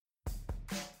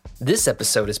This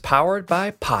episode is powered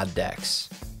by Poddex.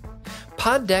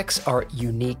 Poddex are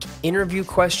unique interview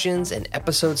questions and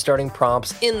episode starting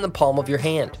prompts in the palm of your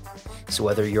hand. So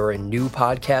whether you're a new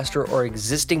podcaster or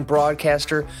existing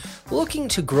broadcaster looking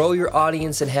to grow your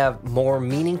audience and have more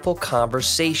meaningful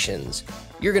conversations,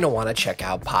 you're going to want to check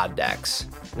out Poddex.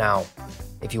 Now,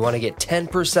 if you want to get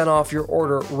 10% off your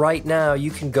order right now,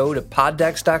 you can go to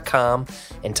poddex.com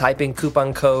and type in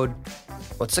coupon code.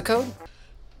 What's the code?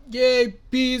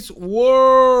 JP's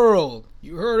World.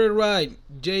 You heard it right.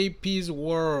 JP's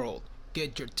World.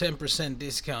 Get your 10%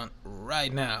 discount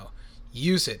right now.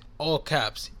 Use it. All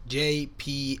caps.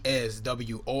 JPSWORLD.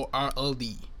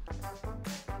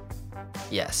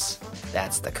 Yes,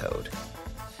 that's the code.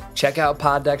 Check out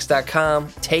poddex.com.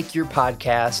 Take your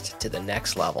podcast to the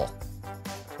next level.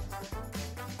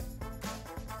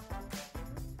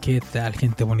 ¿Qué tal,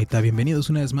 gente bonita? Bienvenidos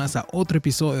una vez más a otro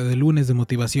episodio de Lunes de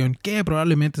Motivación que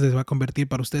probablemente se va a convertir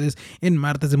para ustedes en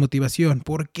Martes de Motivación.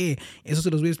 ¿Por qué? Eso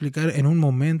se los voy a explicar en un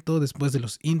momento después de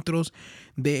los intros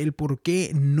del por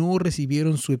qué no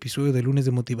recibieron su episodio de Lunes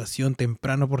de Motivación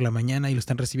temprano por la mañana y lo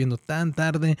están recibiendo tan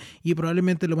tarde y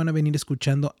probablemente lo van a venir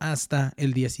escuchando hasta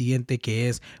el día siguiente, que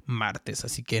es martes.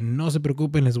 Así que no se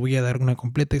preocupen, les voy a dar una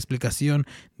completa explicación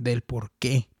del por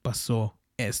qué pasó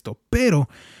esto. Pero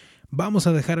vamos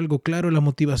a dejar algo claro: la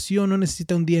motivación no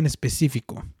necesita un día en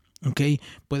específico, ¿ok?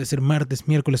 Puede ser martes,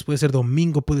 miércoles, puede ser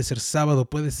domingo, puede ser sábado,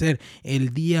 puede ser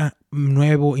el día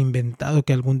nuevo inventado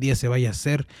que algún día se vaya a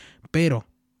hacer, pero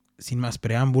sin más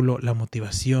preámbulo, la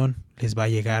motivación les va a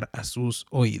llegar a sus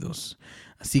oídos.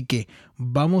 Así que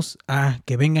vamos a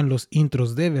que vengan los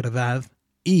intros de verdad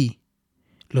y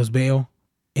los veo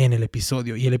en el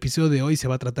episodio. Y el episodio de hoy se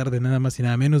va a tratar de nada más y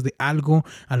nada menos de algo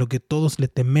a lo que todos le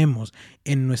tememos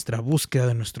en nuestra búsqueda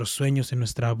de nuestros sueños, en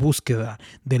nuestra búsqueda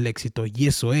del éxito, y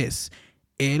eso es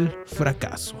el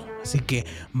fracaso. Así que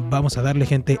vamos a darle,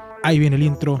 gente. Ahí viene el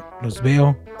intro. Los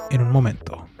veo en un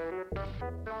momento.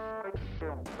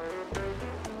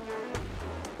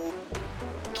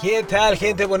 ¿Qué tal,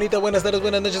 gente bonita? Buenas tardes,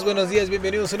 buenas noches, buenos días.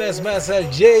 Bienvenidos una vez más a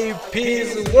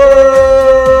JP's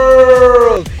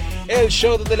World, el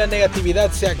show donde la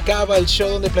negatividad se acaba, el show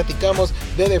donde platicamos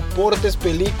de deportes,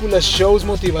 películas, shows,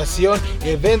 motivación,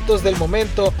 eventos del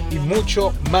momento y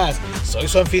mucho más. Soy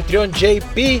su anfitrión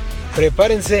JP.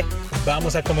 Prepárense,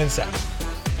 vamos a comenzar.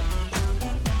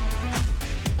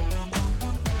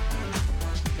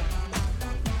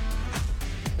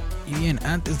 Y bien,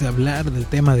 antes de hablar del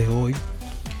tema de hoy,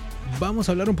 vamos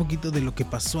a hablar un poquito de lo que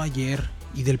pasó ayer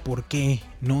y del por qué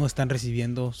no están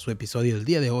recibiendo su episodio del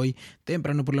día de hoy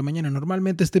temprano por la mañana.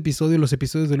 Normalmente los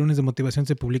episodios de Lunes de Motivación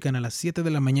se publican a las 7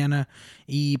 de la mañana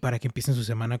y para que empiecen su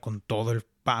semana con todo el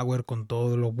power, con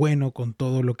todo lo bueno, con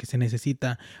todo lo que se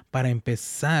necesita para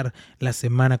empezar la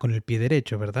semana con el pie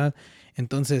derecho, ¿verdad?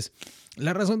 Entonces,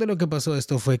 la razón de lo que pasó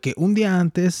esto fue que un día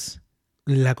antes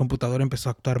la computadora empezó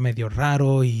a actuar medio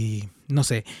raro y no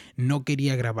sé, no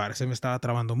quería grabar, se me estaba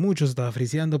trabando mucho, se estaba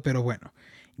friseando, pero bueno,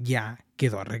 ya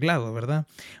quedó arreglado, ¿verdad?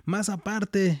 Más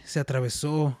aparte, se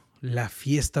atravesó la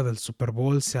fiesta del Super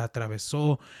Bowl, se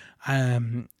atravesó,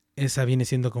 esa viene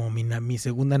siendo como mi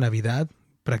segunda Navidad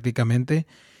prácticamente.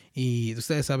 Y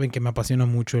ustedes saben que me apasiona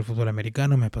mucho el fútbol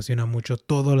americano, me apasiona mucho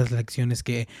todas las lecciones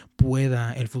que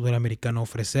pueda el fútbol americano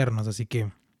ofrecernos, así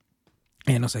que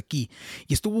venos aquí.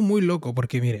 Y estuvo muy loco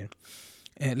porque miren,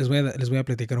 les voy a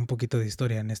platicar un poquito de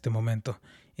historia en este momento.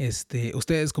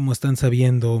 Ustedes, como están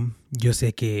sabiendo, yo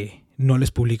sé que no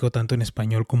les publico tanto en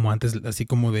español como antes, así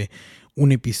como de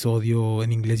un episodio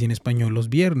en inglés y en español los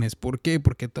viernes. ¿Por qué?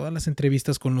 Porque todas las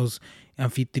entrevistas con los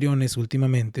anfitriones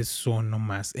últimamente son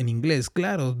nomás en inglés.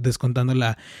 Claro, descontando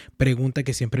la pregunta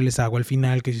que siempre les hago al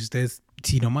final, que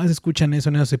si nomás escuchan eso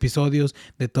en esos episodios,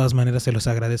 de todas maneras se los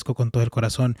agradezco con todo el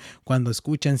corazón cuando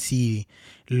escuchan si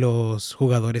los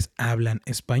jugadores hablan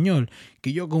español.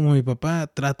 Que yo, como mi papá,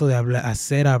 trato de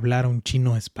hacer hablar un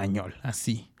chino español,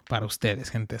 así, para ustedes,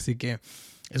 gente. Así que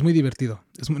es muy divertido.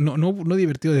 No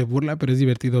divertido de burla, pero es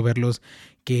divertido verlos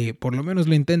que por lo menos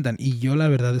lo intentan. Y yo, la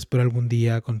verdad, espero algún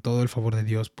día, con todo el favor de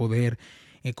Dios, poder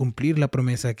cumplir la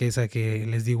promesa que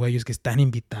les digo a ellos, que están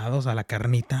invitados a la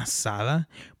carnita asada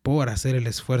por hacer el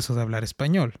esfuerzo de hablar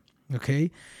español,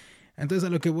 ¿ok? Entonces, a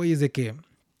lo que voy es de que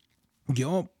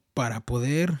yo, para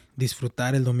poder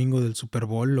disfrutar el domingo del Super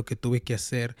Bowl, lo que tuve que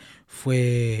hacer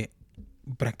fue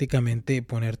prácticamente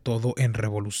poner todo en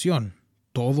revolución,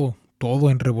 todo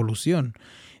en revolución.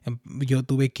 Yo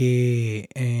tuve que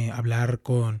hablar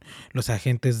con los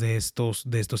agentes de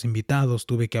estos invitados,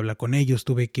 tuve que hablar con ellos,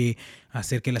 tuve que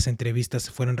hacer que las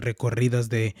entrevistas fueran recorridas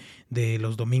de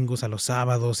los domingos a los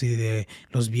sábados y de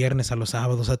los viernes a los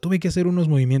sábados. O sea, tuve que hacer unos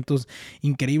movimientos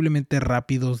increíblemente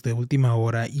rápidos de última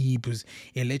hora, y pues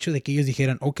el hecho de que ellos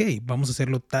dijeran, ok, vamos a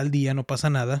hacerlo tal día, no pasa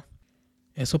nada.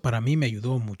 Eso para mí me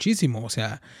ayudó muchísimo. O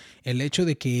sea, el hecho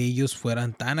de que ellos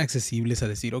fueran tan accesibles a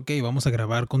decir, ok, vamos a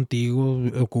grabar contigo,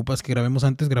 ocupas que grabamos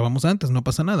antes, no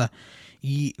pasa nada.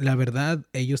 Y la verdad,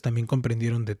 ellos también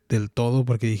comprendieron del todo,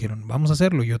 porque dijeron, vamos a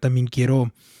hacerlo. Yo también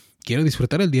quiero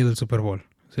disfrutar el día del Super Bowl.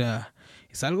 O sea,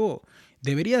 es algo,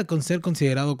 debería ser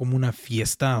considerado como una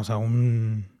fiesta, o sea,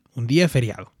 un día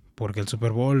feriado. Porque el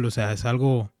Super Bowl, o sea, es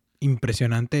algo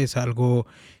impresionante, es algo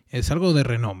de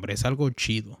renombre, es algo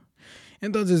chido.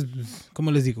 Entonces,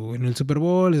 como les digo, en el Super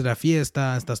Bowl es la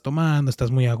fiesta, estás tomando, estás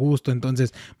muy a gusto.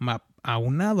 Entonces,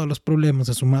 sumado a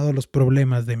los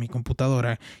problemas de mi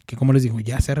computadora, que como les digo,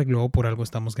 ya se arregló, por algo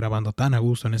estamos grabando tan a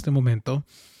gusto en este momento.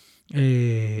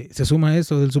 Se suma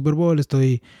eso del Super Bowl,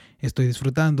 estoy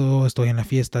disfrutando, estoy en la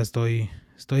fiesta, estoy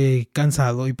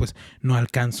cansado y pues no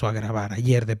alcanzo a grabar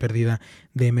ayer de pérdida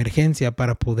de emergencia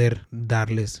para poder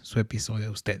darles su episodio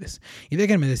a ustedes. Y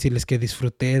déjenme decirles que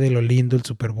disfruté de lo lindo el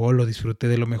Super Bowl, lo disfruté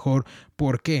de lo mejor.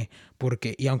 ¿Por qué?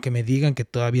 Porque, y aunque me digan que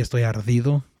todavía estoy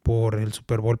ardido por el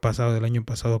Super Bowl pasado del año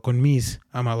pasado con mis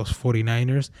amados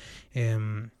 49ers,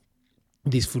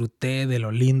 disfruté de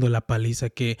lo lindo, la paliza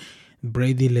que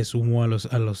Brady le sumó a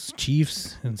los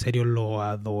Chiefs. En serio, lo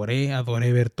adoré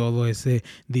ver todo ese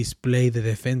display de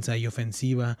defensa y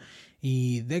ofensiva.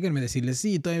 Y déjenme decirles,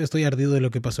 sí, todavía estoy ardido de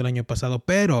lo que pasó el año pasado,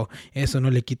 pero eso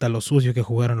no le quita lo sucio que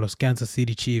jugaron los Kansas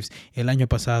City Chiefs el año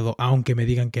pasado, aunque me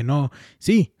digan que no.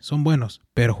 Sí, son buenos,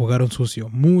 pero jugaron sucio.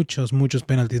 Muchos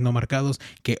penaltis no marcados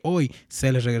que hoy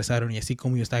se les regresaron. Y así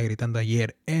como yo estaba gritando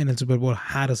ayer en el Super Bowl,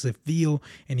 how does it feel,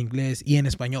 en inglés y en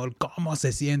español, ¿cómo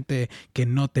se siente que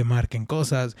no te marquen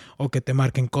cosas o que te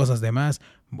marquen cosas de más?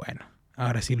 Bueno,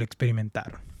 ahora sí lo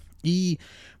experimentaron. Y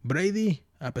Brady,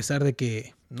 a pesar de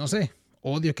que, no sé,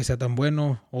 odio que sea tan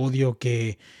bueno, odio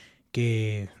que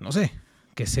no sé,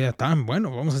 que sea tan bueno,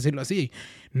 vamos a decirlo así.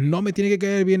 No me tiene que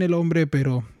caer bien el hombre,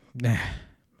 pero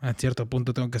a cierto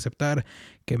punto tengo que aceptar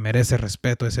que merece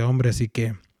respeto ese hombre. Así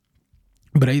que,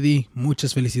 Brady,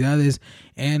 muchas felicidades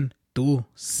en tu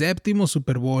 7º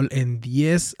Super Bowl en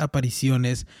 10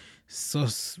 apariciones.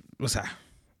 O sea,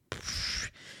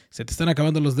 se te están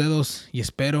acabando los dedos y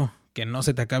espero que no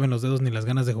se te acaben los dedos ni las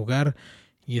ganas de jugar.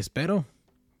 Y espero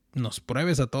nos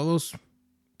pruebes a todos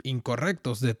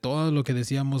incorrectos de todo lo que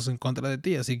decíamos en contra de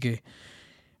ti. Así que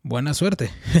buena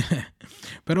suerte.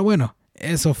 Pero bueno,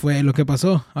 eso fue lo que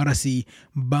pasó. Ahora sí,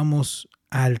 vamos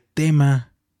al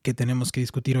tema que tenemos que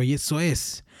discutir hoy. Eso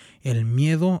es el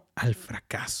miedo al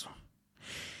fracaso.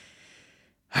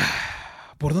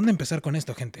 ¿Por dónde empezar con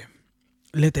esto, gente?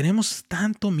 Le tenemos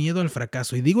tanto miedo al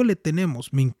fracaso, y digo le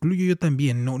tenemos, me incluyo yo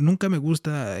también. No, nunca me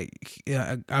gusta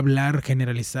hablar,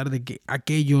 generalizar de que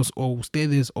aquellos o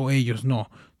ustedes o ellos,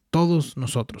 no, todos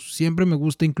nosotros. Siempre me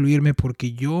gusta incluirme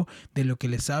porque yo de lo que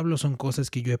les hablo son cosas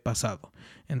que yo he pasado.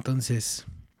 Entonces,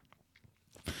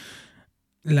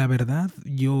 la verdad,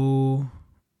 yo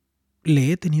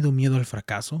le he tenido miedo al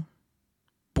fracaso.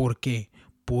 ¿Por qué?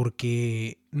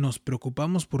 Porque nos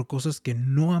preocupamos por cosas que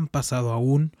no han pasado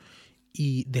aún,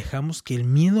 y dejamos que el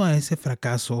miedo a ese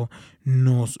fracaso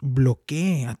nos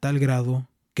bloquee a tal grado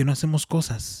que no hacemos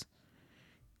cosas.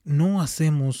 No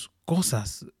hacemos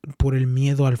cosas por el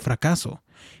miedo al fracaso.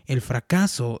 El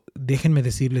fracaso, déjenme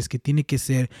decirles que tiene que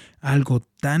ser algo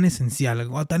tan esencial,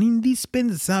 algo tan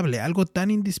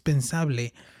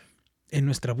indispensable en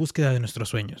nuestra búsqueda de nuestros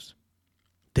sueños.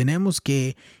 Tenemos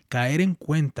que caer en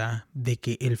cuenta de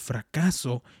que el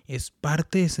fracaso es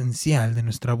parte esencial de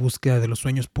nuestra búsqueda de los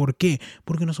sueños. ¿Por qué?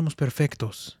 Porque no somos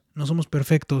perfectos. No somos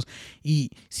perfectos, y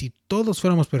si todos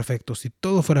fuéramos perfectos, si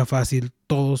todo fuera fácil,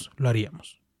 todos lo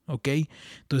haríamos. ¿Ok?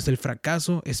 Entonces el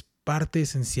fracaso es parte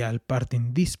esencial, parte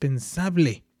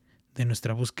indispensable de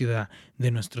nuestra búsqueda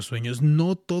de nuestros sueños.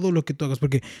 No todo lo que tú hagas,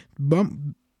 porque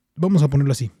vamos a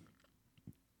ponerlo así.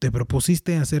 Te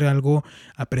propusiste hacer algo,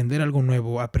 aprender algo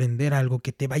nuevo, aprender algo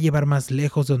que te va a llevar más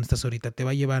lejos de donde estás ahorita, te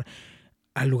va a llevar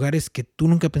a lugares que tú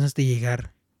nunca pensaste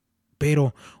llegar.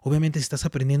 Pero obviamente si estás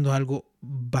aprendiendo algo,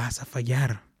 vas a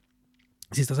fallar.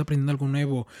 Si estás aprendiendo algo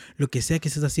nuevo, lo que sea que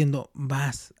estés haciendo,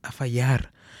 vas a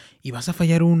fallar. Y vas a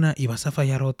fallar una y vas a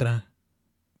fallar otra.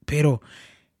 Pero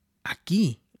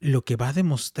aquí lo que va a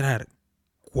demostrar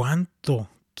cuánto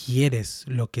quieres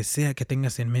lo que sea que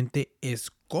tengas en mente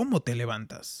es cómo te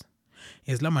levantas.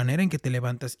 Es la manera en que te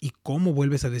levantas y cómo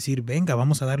vuelves a decir, venga,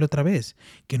 vamos a darle otra vez,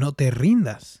 que no te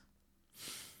rindas.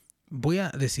 Voy a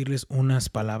decirles unas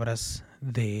palabras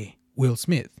de Will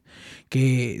Smith,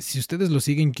 que si ustedes lo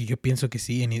siguen, que yo pienso que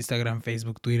sí, en Instagram,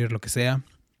 Facebook, Twitter, lo que sea,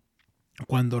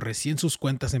 cuando recién sus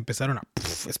cuentas empezaron a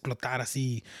explotar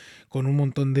así, con un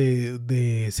montón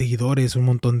de seguidores, un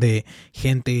montón de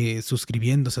gente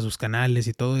suscribiéndose a sus canales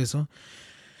y todo eso,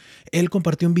 él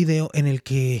compartió un video en el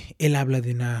que él habla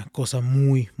de una cosa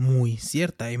muy, muy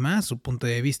cierta y más su punto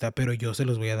de vista, pero yo se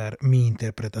los voy a dar mi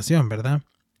interpretación, ¿verdad?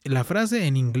 La frase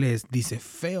en inglés dice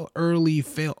fail early,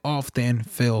 fail often,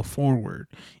 fail forward.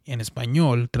 En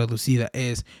español, traducida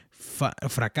es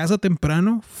fracasa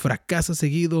temprano, fracasa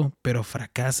seguido, pero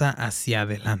fracasa hacia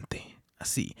adelante.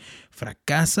 Así,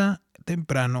 fracasa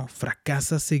temprano,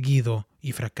 fracasa seguido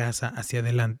y fracasa hacia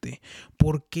adelante.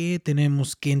 ¿Por qué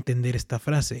tenemos que entender esta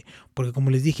frase? Porque como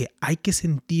les dije, hay que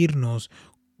sentirnos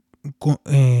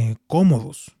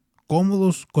cómodos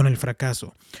con el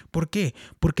fracaso. ¿Por qué?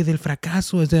 Porque del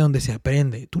fracaso es de donde se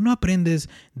aprende. Tú no aprendes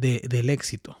del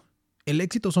éxito. El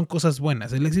éxito son cosas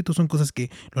buenas. El éxito son cosas que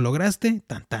lo lograste,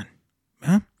 tan.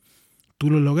 ¿Ah? Tú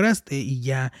lo lograste y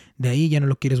ya de ahí ya no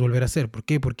lo quieres volver a hacer. ¿Por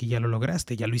qué? Porque ya lo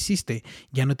lograste, ya lo hiciste,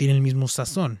 ya no tiene el mismo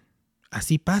sazón.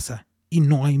 Así pasa. Y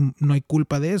no hay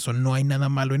culpa de eso, no hay nada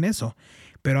malo en eso.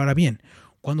 Pero ahora bien,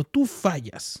 cuando tú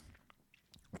fallas,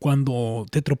 cuando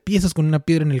te tropiezas con una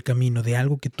piedra en el camino de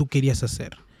algo que tú querías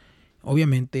hacer,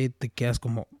 obviamente te quedas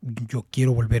como, yo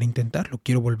quiero volver a intentarlo,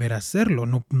 quiero volver a hacerlo,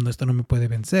 no, esto no me puede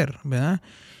vencer, ¿verdad?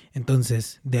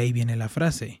 Entonces, de ahí viene la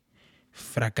frase,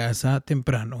 fracasa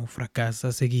temprano,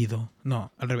 fracasa seguido.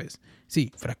 No, al revés.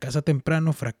 Sí, fracasa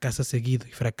temprano, fracasa seguido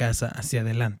y fracasa hacia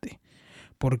adelante.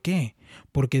 ¿Por qué?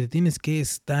 Porque tienes que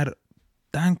estar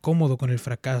tan cómodo con el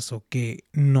fracaso que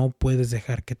no puedes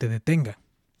dejar que te detenga.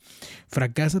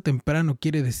 Fracasa temprano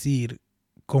quiere decir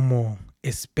como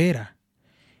espera,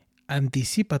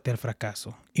 anticípate al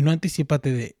fracaso y no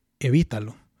anticípate de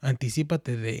evítalo,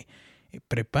 anticípate de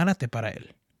prepárate para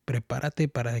él, prepárate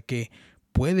para que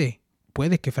puede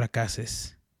que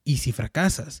fracases. Y si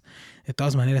fracasas, de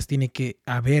todas maneras tiene que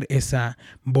haber esa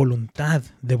voluntad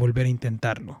de volver a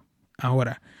intentarlo.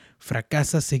 Ahora,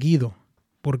 fracasa seguido.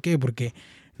 ¿Por qué? Porque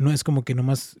no es como que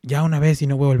nomás ya una vez y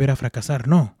no voy a volver a fracasar.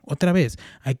 No, otra vez.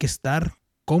 Hay que estar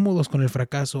cómodos con el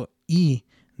fracaso y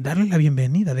darle la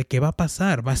bienvenida de que va a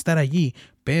pasar, va a estar allí.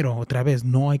 Pero otra vez,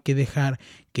 no hay que dejar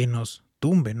que nos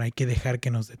tumbe, no hay que dejar que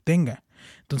nos detenga.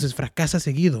 Entonces fracasa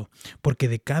seguido, porque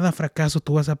de cada fracaso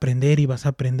tú vas a aprender y vas a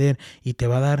aprender y te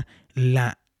va a dar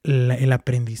el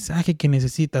aprendizaje que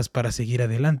necesitas para seguir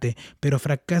adelante, pero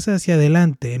fracasa hacia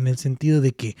adelante en el sentido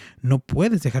de que no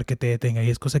puedes dejar que te detenga, y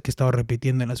es cosa que he estado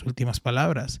repitiendo en las últimas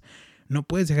palabras. No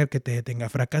puedes dejar que te detenga,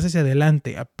 fracasa hacia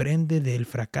adelante, aprende del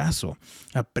fracaso,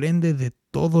 aprende de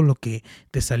todo lo que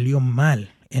te salió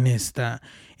mal en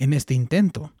este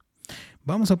intento.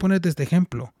 Vamos a ponerte este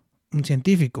ejemplo. Un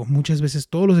científico, muchas veces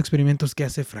todos los experimentos que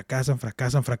hace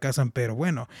fracasan, pero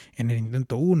bueno, en el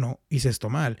intento 1 hice esto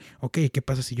mal. Ok, ¿qué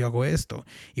pasa si yo hago esto?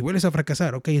 Y vuelves a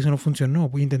fracasar. Ok, eso no funcionó,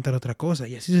 voy a intentar otra cosa.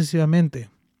 Y así sucesivamente.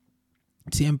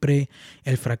 Siempre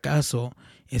el fracaso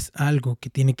es algo que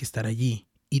tiene que estar allí.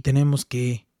 Y tenemos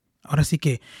que, ahora sí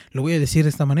que lo voy a decir de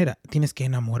esta manera, tienes que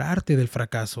enamorarte del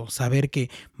fracaso, saber que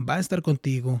va a estar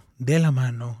contigo de la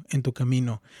mano en tu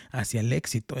camino hacia el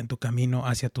éxito, en tu camino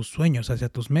hacia tus sueños, hacia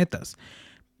tus metas.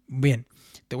 Bien,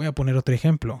 te voy a poner otro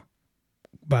ejemplo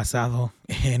basado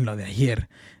en lo de ayer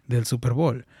del Super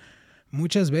Bowl.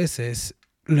 Muchas veces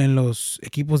en los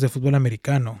equipos de fútbol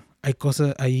americano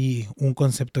hay un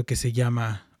concepto que se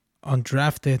llama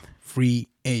undrafted free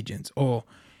agents o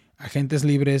agentes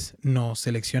libres no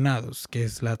seleccionados, que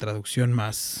es la traducción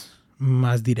más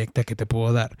directa que te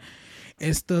puedo dar.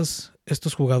 Estos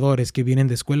jugadores que vienen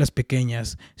de escuelas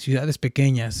pequeñas, ciudades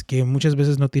pequeñas, que muchas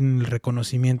veces no tienen el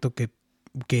reconocimiento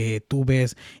que tú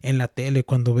ves en la tele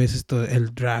cuando ves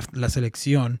el draft, la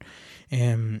selección,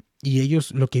 y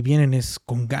ellos lo que vienen es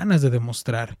con ganas de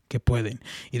demostrar que pueden.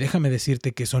 Y déjame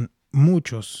decirte que son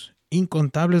muchos,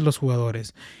 incontables los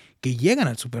jugadores que llegan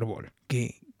al Super Bowl,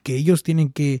 que ellos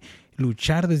tienen que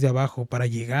luchar desde abajo para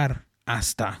llegar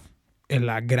hasta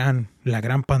la gran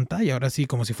pantalla, ahora sí,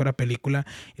 como si fuera película,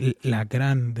 la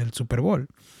gran del Super Bowl.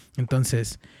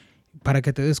 Entonces, para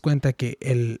que te des cuenta que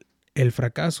el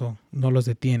fracaso no los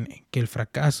detiene, que el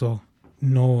fracaso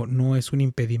no es un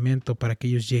impedimento para que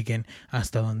ellos lleguen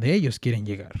hasta donde ellos quieren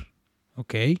llegar.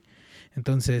 ¿Ok?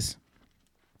 Entonces,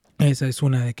 esa es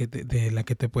una de la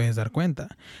que te puedes dar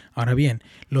cuenta. Ahora bien,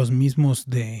 los mismos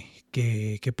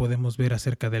que podemos ver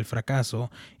acerca del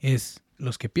fracaso es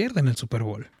los que pierden el Super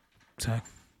Bowl. O sea,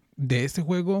 de este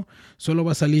juego solo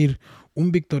va a salir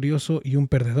un victorioso y un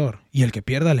perdedor. Y el que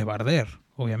pierda le va a arder,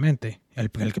 obviamente. El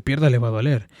que pierda le va a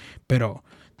doler. Pero,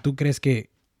 ¿tú crees que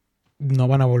no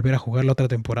van a volver a jugar la otra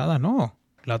temporada? No.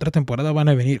 La otra temporada van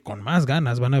a venir con más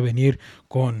ganas, van a venir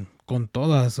con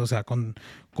todas, o sea, con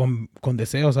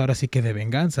deseos ahora sí que de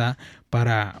venganza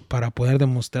para poder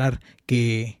demostrar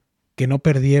que no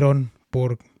perdieron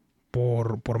por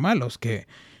malos, que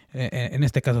en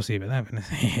este caso sí, ¿verdad?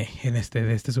 En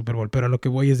este Super Bowl. Pero a lo que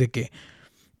voy es de que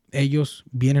ellos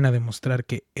vienen a demostrar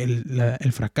que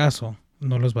el fracaso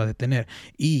no los va a detener.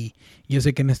 Y yo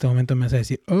sé que en este momento me vas a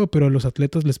decir, pero a los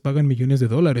atletas les pagan millones de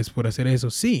dólares por hacer eso.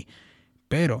 Sí,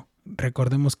 pero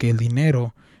recordemos que el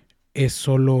dinero es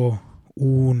solo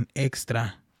un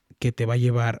extra que te va a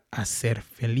llevar a ser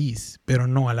feliz, pero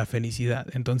no a la felicidad.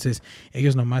 Entonces,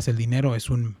 ellos nomás, el dinero es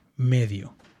un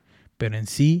medio, pero en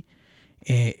sí,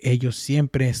 ellos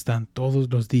siempre están todos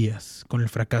los días con el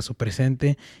fracaso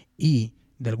presente y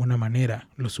de alguna manera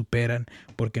lo superan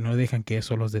porque no dejan que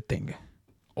eso los detenga.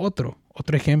 Otro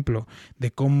ejemplo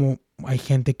de cómo hay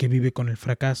gente que vive con el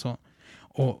fracaso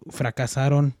o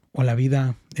fracasaron en la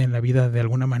vida de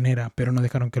alguna manera, pero no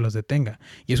dejaron que los detenga.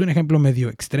 Y es un ejemplo medio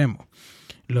extremo.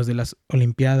 Los de las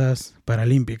Olimpiadas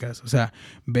Paralímpicas. O sea,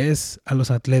 ves a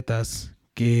los atletas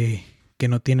que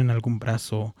no tienen algún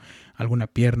brazo, alguna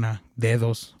pierna,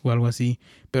 dedos o algo así,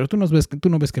 pero tú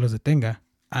no ves que los detenga.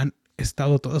 Han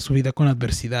estado toda su vida con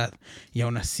adversidad y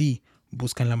aún así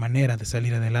buscan la manera de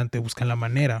salir adelante, buscan la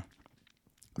manera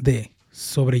de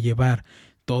sobrellevar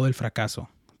todo el fracaso.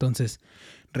 Entonces,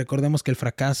 recordemos que el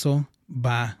fracaso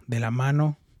va de la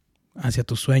mano hacia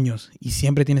tus sueños y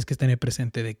siempre tienes que tener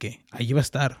presente de que allí va a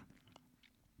estar,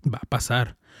 va a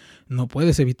pasar, no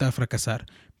puedes evitar fracasar,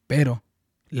 pero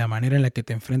la manera en la que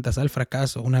te enfrentas al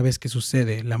fracaso, una vez que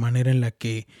sucede, la manera en la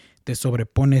que te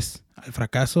sobrepones al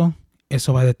fracaso,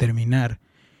 eso va a determinar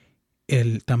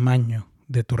el tamaño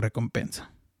de tu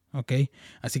recompensa, ¿ok?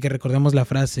 Así que recordemos la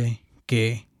frase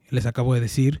que les acabo de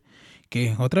decir,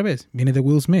 que otra vez viene de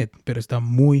Will Smith, pero está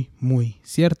muy, muy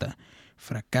cierta.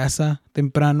 Fracasa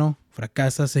temprano,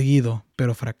 fracasa seguido,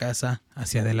 pero fracasa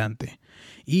hacia adelante.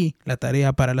 Y la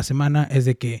tarea para la semana es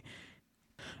de que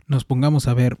nos pongamos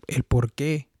a ver el por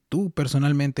qué tú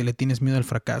personalmente le tienes miedo al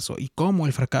fracaso y cómo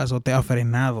el fracaso te ha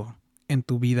frenado en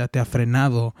tu vida, te ha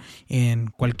frenado en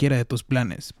cualquiera de tus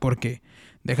planes. Porque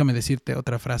déjame decirte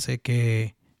otra frase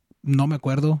que no me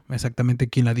acuerdo exactamente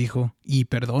quién la dijo y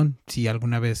perdón si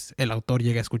alguna vez el autor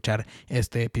llega a escuchar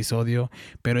este episodio,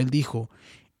 pero él dijo,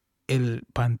 el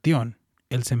panteón,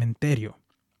 el cementerio,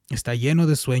 está lleno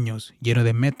de sueños, lleno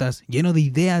de metas, lleno de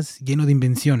ideas, lleno de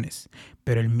invenciones,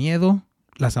 pero el miedo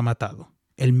las ha matado.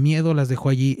 El miedo las dejó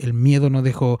allí, el miedo no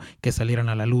dejó que salieran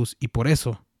a la luz y por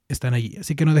eso están allí.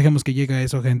 Así que no dejemos que llegue a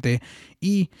eso, gente,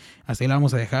 y hasta ahí la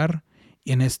vamos a dejar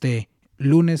en este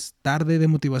lunes tarde de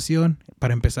motivación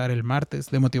para empezar el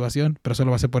martes de motivación, pero solo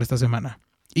va a ser por esta semana.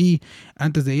 Y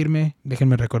antes de irme,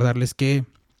 déjenme recordarles que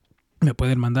me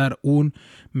pueden mandar un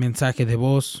mensaje de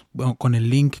voz con el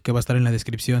link que va a estar en la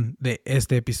descripción de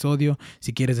este episodio.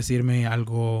 Si quieres decirme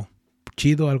algo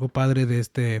chido, algo padre de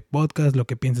este podcast, lo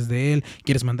que pienses de él,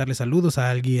 quieres mandarle saludos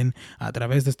a alguien a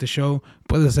través de este show,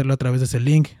 puedes hacerlo a través de ese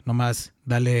link. Nomás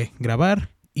dale grabar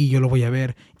y yo lo voy a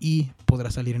ver y podrá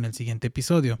salir en el siguiente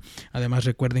episodio. Además,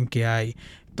 recuerden que hay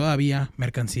todavía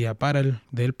mercancía para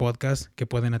del podcast que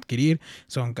pueden adquirir.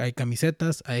 Hay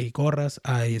camisetas, hay gorras,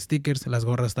 hay stickers. Las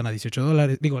gorras están a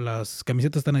 $18. Las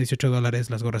camisetas están a $18,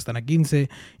 las gorras están a $15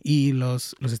 y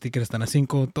los stickers están a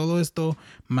 $5. Todo esto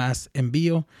más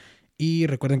envío. Y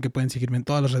recuerden que pueden seguirme en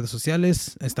todas las redes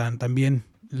sociales. Están también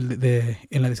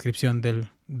en la descripción del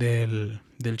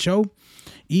show.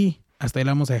 Y hasta ahí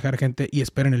la vamos a dejar, gente. Y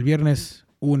esperen el viernes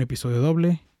un episodio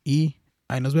doble. Y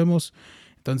ahí nos vemos.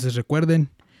 Entonces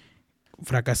recuerden,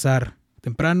 fracasar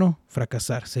temprano,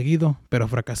 fracasar seguido, pero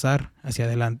fracasar hacia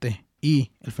adelante.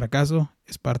 Y el fracaso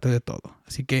es parte de todo.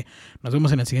 Así que nos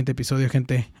vemos en el siguiente episodio,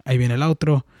 gente. Ahí viene el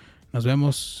outro. Nos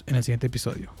vemos en el siguiente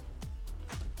episodio.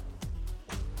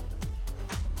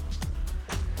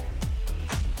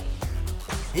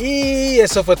 Y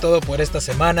eso fue todo por esta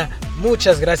semana.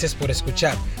 Muchas gracias por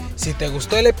escuchar. Si te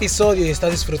gustó el episodio y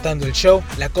estás disfrutando el show,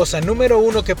 la cosa número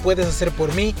 1 que puedes hacer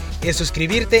por mí es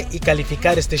suscribirte y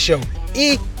calificar este show.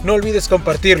 Y no olvides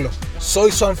compartirlo.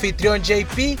 Soy su anfitrión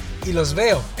JP y los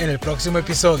veo en el próximo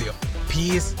episodio.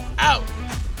 Peace out.